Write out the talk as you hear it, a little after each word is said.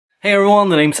Hey everyone,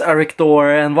 my name's Erik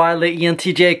Thor, and while the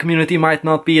ENTJ community might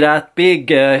not be that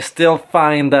big, I still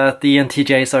find that the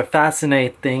ENTJs are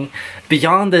fascinating.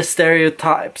 Beyond the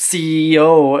stereotype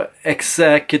CEO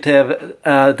executive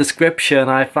description,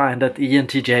 I find that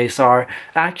ENTJs are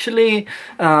actually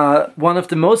one of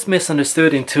the most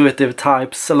misunderstood intuitive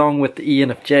types, along with the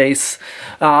ENFJs.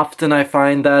 Often I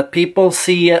find that people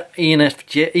see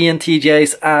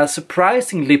ENTJs as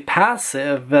surprisingly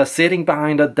passive, sitting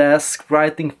behind a desk,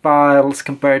 writing files,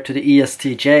 compared to the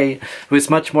ESTJ, who is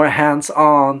much more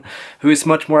hands-on, who is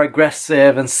much more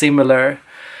aggressive and similar.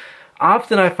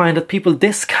 Often I find that people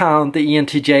discount the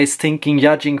ENTJ's thinking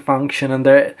judging function and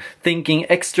their thinking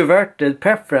extroverted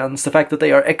preference, the fact that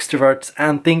they are extroverts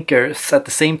and thinkers at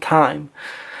the same time.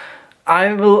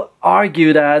 I will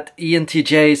argue that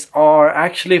ENTJs are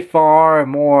actually far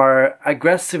more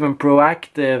aggressive and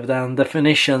proactive than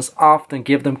definitions often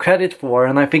give them credit for,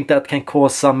 and I think that can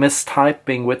cause some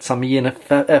mistyping with some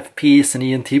ENFPs and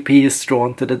ENTPs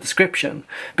drawn to the description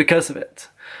because of it.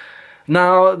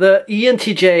 Now, the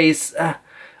ENTJs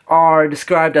are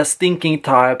described as thinking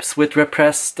types with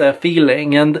repressed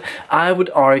feeling, and I would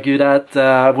argue that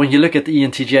when you look at the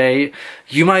ENTJ,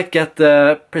 you might get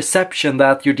the perception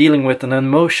that you're dealing with an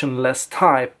emotionless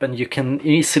type, and you can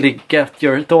easily get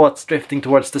your thoughts drifting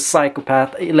towards the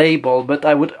psychopath label, but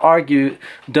I would argue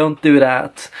don't do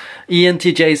that.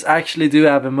 ENTJs actually do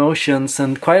have emotions,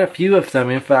 and quite a few of them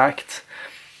in fact.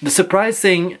 The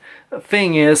surprising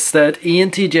thing is that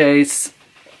ENTJs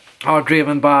are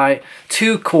driven by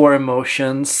two core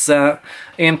emotions.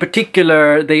 In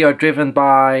particular, they are driven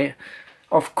by,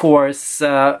 of course,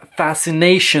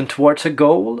 fascination towards a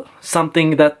goal,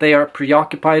 something that they are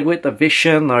preoccupied with, a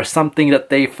vision, or something that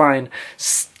they find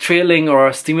thrilling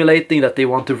or stimulating that they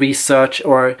want to research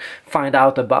or find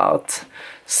out about.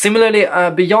 Similarly,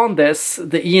 beyond this,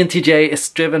 the ENTJ is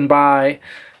driven by,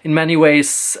 in many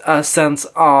ways, a sense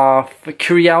of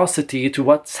curiosity to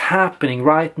what's happening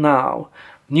right now.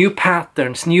 New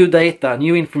patterns, new data,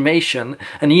 new information.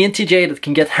 An ENTJ that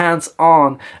can get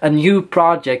hands-on a new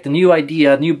project, a new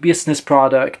idea, a new business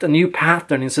product, a new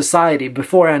pattern in society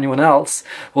before anyone else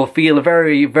will feel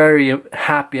very, very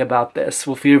happy about this,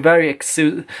 will feel very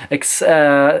excited,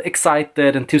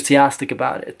 enthusiastic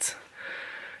about it.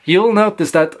 You'll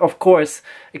notice that, of course,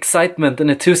 excitement and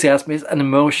enthusiasm is an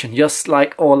emotion just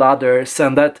like all others,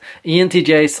 and that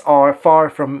ENTJs are far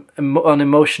from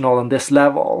unemotional on this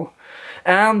level.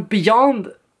 And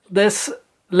beyond this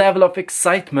level of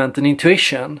excitement and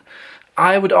intuition,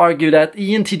 I would argue that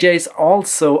ENTJs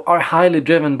also are highly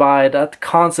driven by that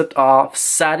concept of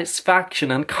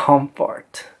satisfaction and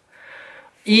comfort.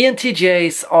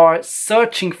 ENTJs are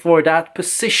searching for that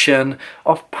position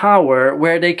of power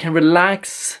where they can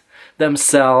relax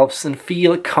themselves and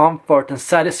feel comfort and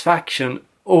satisfaction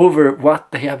over what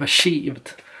they have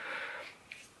achieved.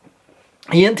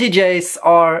 ENTJs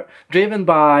are driven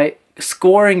by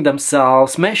scoring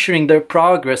themselves, measuring their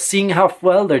progress, seeing how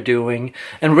well they're doing,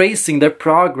 and raising their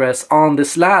progress on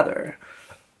this ladder.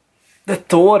 The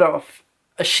thought of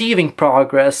achieving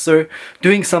progress or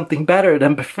doing something better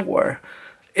than before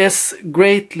is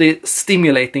greatly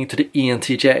stimulating to the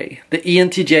ENTJ. The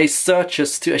ENTJ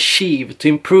searches to achieve, to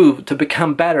improve, to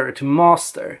become better, to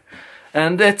master.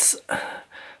 And it's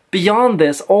beyond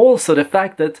this also the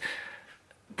fact that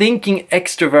thinking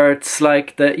extroverts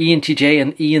like the ENTJ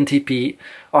and ENTP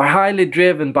are highly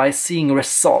driven by seeing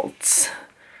results.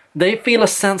 They feel a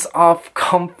sense of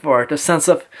comfort, a sense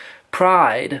of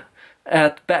pride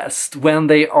at best when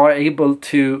they are able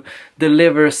to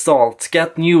deliver results,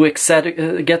 get a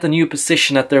new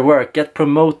position at their work, get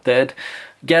promoted,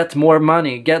 get more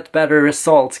money, get better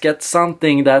results, get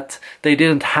something that they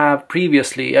didn't have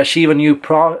previously, achieve a new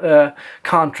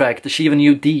contract, achieve a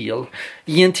new deal.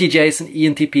 ENTJs and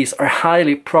ENTPs are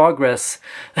highly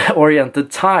progress-oriented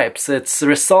types. It's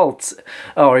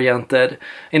results-oriented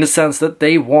in the sense that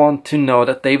they want to know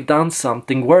that they've done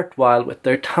something worthwhile with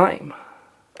their time.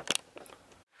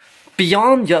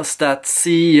 Beyond just that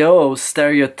CEO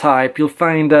stereotype, you'll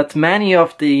find that many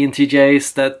of the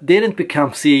ENTJs that didn't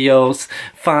become CEOs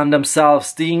found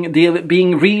themselves being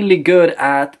really good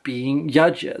at being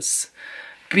judges.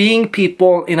 Being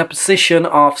people in a position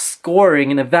of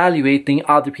scoring and evaluating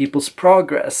other people's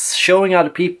progress, showing other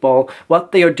people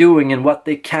what they are doing and what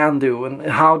they can do and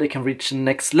how they can reach the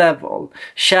next level,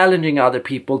 challenging other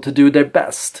people to do their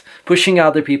best, pushing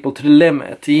other people to the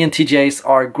limit. The ENTJs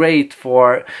are great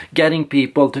for getting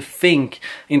people to think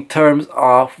in terms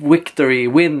of victory,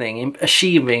 winning,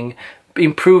 achieving,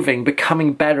 improving,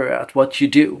 becoming better at what you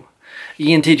do.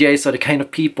 ENTJs are the kind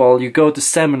of people you go to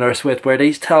seminars with, where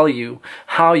they tell you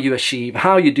how you achieve,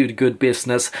 how you do the good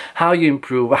business, how you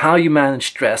improve, how you manage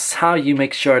stress, how you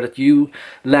make sure that you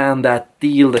land that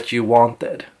deal that you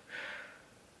wanted.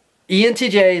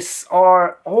 ENTJs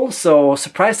are also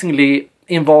surprisingly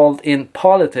involved in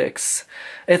politics.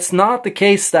 It's not the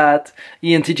case that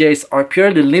ENTJs are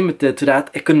purely limited to that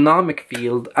economic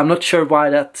field. I'm not sure why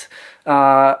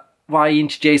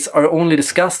ENTJs are only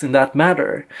discussed in that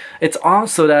matter. It's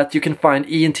also that you can find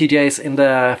ENTJs in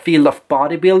the field of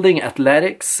bodybuilding,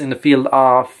 athletics, in the field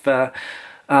of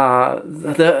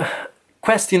the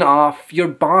question of your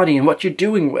body and what you're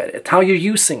doing with it, how you're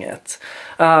using it.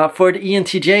 For the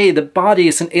ENTJ, the body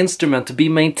is an instrument to be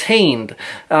maintained.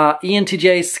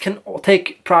 ENTJs can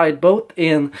take pride both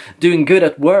in doing good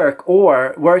at work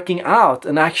or working out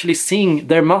and actually seeing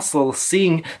their muscles,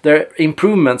 seeing their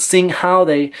improvements, seeing how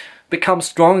they become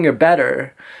stronger,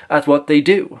 better at what they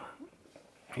do.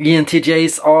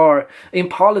 ENTJs are, in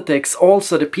politics,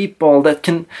 also the people that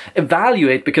can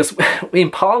evaluate, because in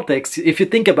politics, if you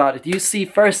think about it, you see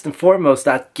first and foremost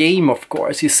that game, of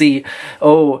course. You see,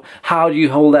 oh, how do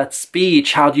you hold that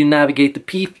speech? How do you navigate the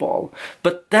people?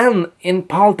 But then in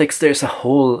politics, there's a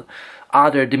whole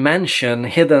other dimension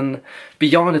hidden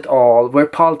beyond it all, where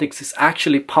politics is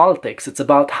actually politics. It's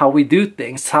about how we do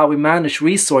things, how we manage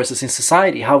resources in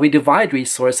society, how we divide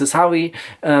resources, how we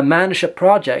manage a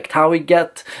project, how we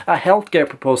get a healthcare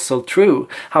proposal through,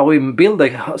 how we build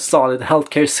a solid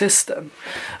healthcare system.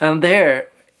 And there,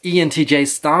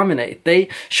 ENTJs dominate. They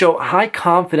show high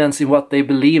confidence in what they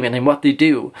believe in and what they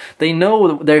do. They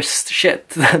know their shit.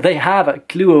 They have a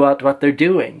clue about what they're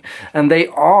doing. And they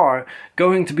are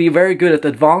going to be very good at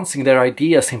advancing their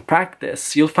ideas in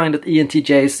practice. You'll find that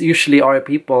ENTJs usually are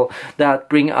people that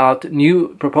bring out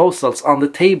new proposals on the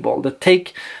table, that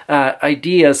take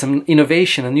ideas and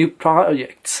innovation and new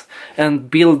projects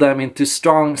and build them into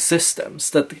strong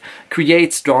systems, that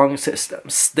create strong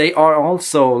systems. They are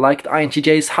also, like the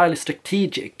INTJs, highly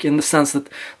strategic in the sense that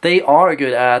they are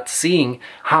good at seeing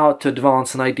how to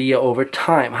advance an idea over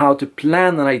time, how to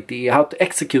plan an idea, how to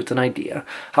execute an idea,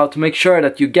 how to make sure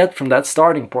that you get from that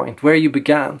starting point where you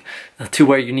began to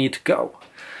where you need to go.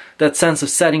 That sense of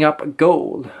setting up a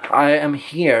goal. I am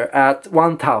here at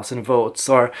 1,000 votes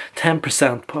or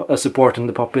 10% support in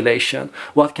the population.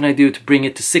 What can I do to bring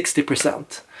it to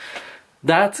 60%?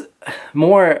 That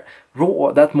more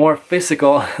raw, that more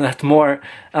physical, that more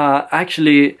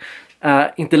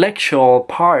intellectual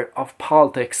part of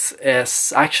politics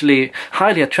is actually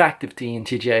highly attractive to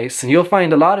ENTJs. And you'll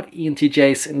find a lot of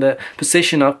ENTJs in the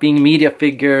position of being media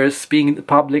figures, being the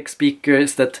public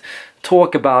speakers that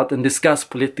talk about and discuss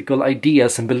political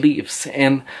ideas and beliefs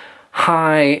in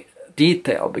high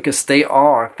detail, because they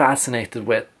are fascinated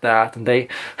with that, and they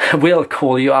will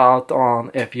call you out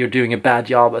on if you're doing a bad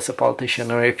job as a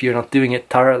politician or if you're not doing it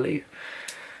thoroughly.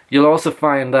 You'll also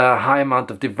find a high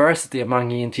amount of diversity among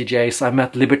ENTJs. I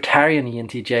met libertarian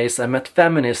ENTJs, I met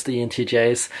feminist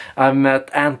ENTJs, I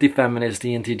met anti-feminist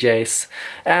ENTJs.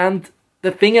 And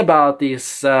the thing about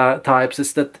these types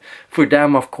is that for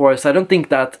them, of course, I don't think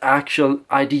that actual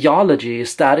ideology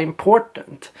is that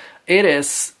important. It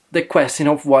is the question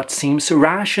of what seems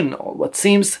rational, what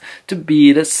seems to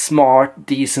be the smart,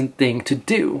 decent thing to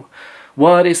do.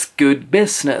 What is good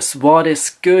business? What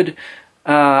is good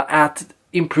at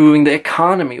improving the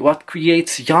economy? What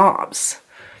creates jobs?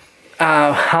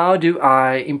 How do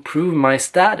I improve my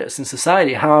status in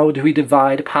society? How do we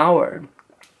divide power?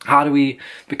 How do we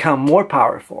become more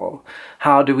powerful?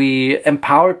 How do we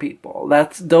empower people?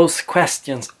 Those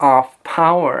questions of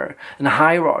power and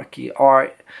hierarchy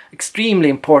are extremely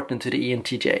important to the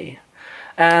ENTJ.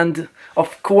 And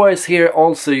of course here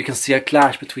also you can see a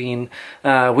clash between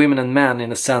women and men,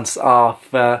 in the sense of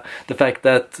the fact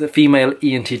that female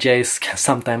ENTJs can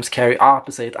sometimes carry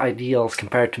opposite ideals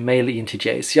compared to male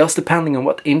ENTJs, just depending on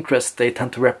what interests they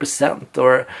tend to represent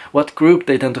or what group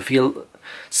they tend to feel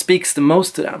speaks the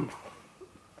most to them.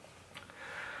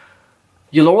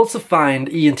 You'll also find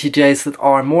ENTJs that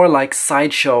are more like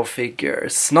sideshow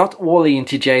figures. Not all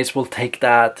ENTJs will take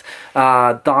that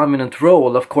dominant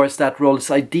role. Of course, that role is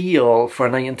ideal for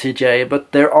an ENTJ,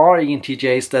 but there are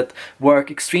ENTJs that work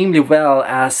extremely well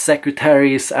as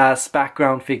secretaries, as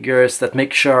background figures that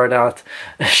make sure that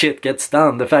shit gets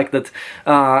done. The fact that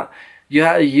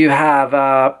you have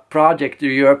a project, or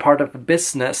you're a part of a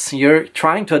business, you're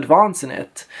trying to advance in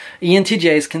it.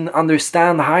 ENTJs can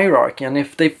understand the hierarchy, and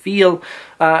if they feel,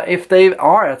 if they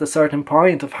are at a certain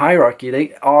point of hierarchy,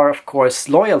 they are of course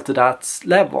loyal to that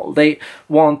level. They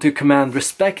want to command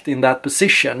respect in that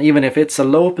position, even if it's a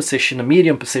low position, a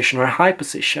medium position, or a high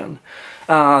position.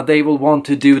 They will want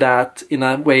to do that in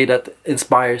a way that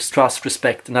inspires trust,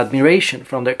 respect, and admiration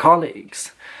from their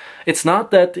colleagues. It's not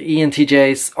that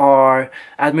ENTJs are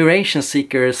admiration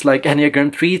seekers like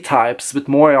Enneagram 3 types, but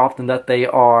more often that they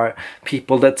are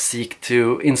people that seek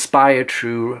to inspire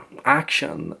through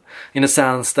action, in a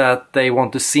sense that they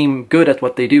want to seem good at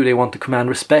what they do, they want to command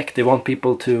respect, they want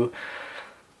people to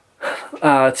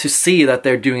see that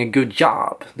they're doing a good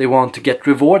job, they want to get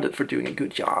rewarded for doing a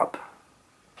good job.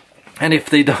 And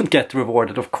if they don't get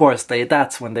rewarded, of course,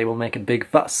 that's when they will make a big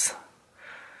fuss.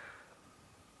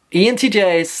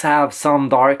 ENTJs have some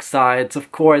dark sides, of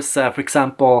course. For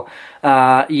example,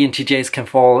 ENTJs can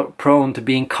fall prone to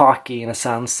being cocky, in a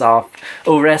sense of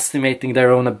overestimating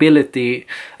their own ability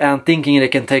and thinking they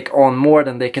can take on more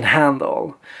than they can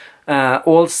handle.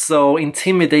 Also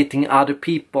intimidating other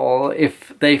people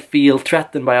if they feel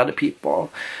threatened by other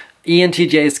people.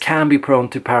 ENTJs can be prone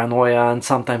to paranoia and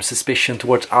sometimes suspicion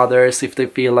towards others if they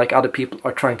feel like other people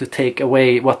are trying to take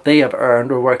away what they have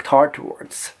earned or worked hard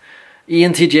towards.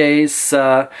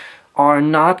 ENTJs are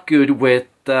not good with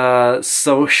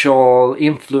social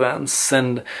influence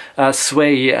and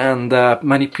sway and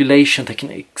manipulation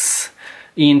techniques.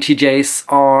 ENTJs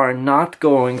are not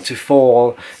going to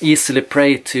fall easily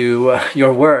prey to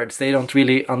your words. They don't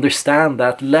really understand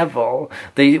that level.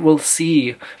 They will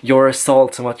see your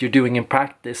results and what you're doing in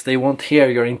practice. They won't hear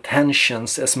your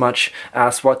intentions as much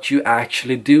as what you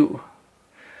actually do.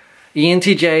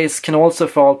 ENTJs can also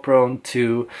fall prone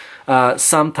to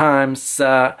sometimes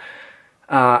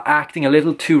acting a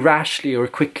little too rashly or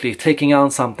quickly, taking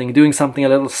on something, doing something a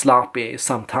little sloppy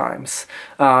sometimes,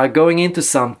 going into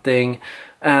something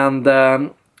and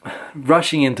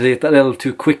rushing into it a little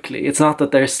too quickly. It's not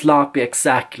that they're sloppy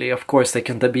exactly, of course they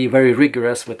can be very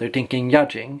rigorous with their thinking and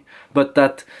judging, but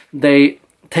that they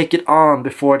take it on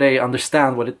before they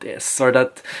understand what it is, or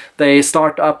that they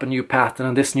start up a new pattern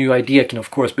and this new idea can of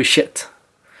course be shit.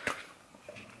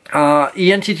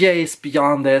 ENTJs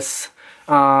beyond this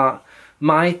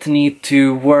might need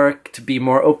to work to be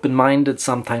more open-minded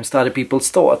sometimes to other people's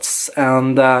thoughts,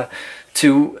 and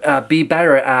to be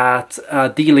better at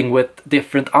dealing with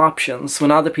different options. When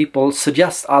other people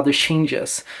suggest other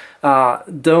changes,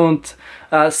 don't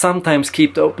sometimes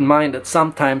keep the open-minded.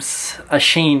 Sometimes a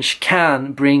change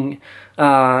can be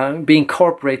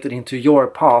incorporated into your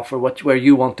path or where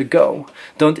you want to go.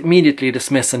 Don't immediately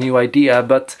dismiss a new idea,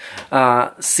 but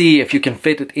see if you can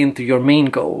fit it into your main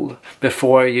goal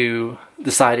before you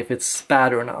decide if it's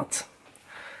bad or not.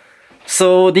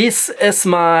 So this is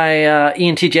my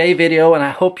ENTJ video, and I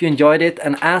hope you enjoyed it.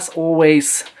 And as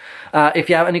always, if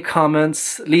you have any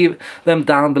comments, leave them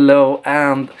down below,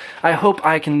 and I hope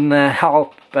I can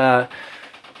help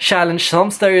challenge some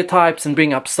stereotypes and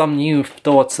bring up some new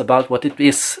thoughts about what it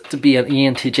is to be an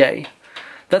ENTJ.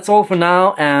 That's all for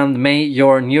now, and may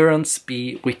your neurons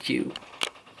be with you.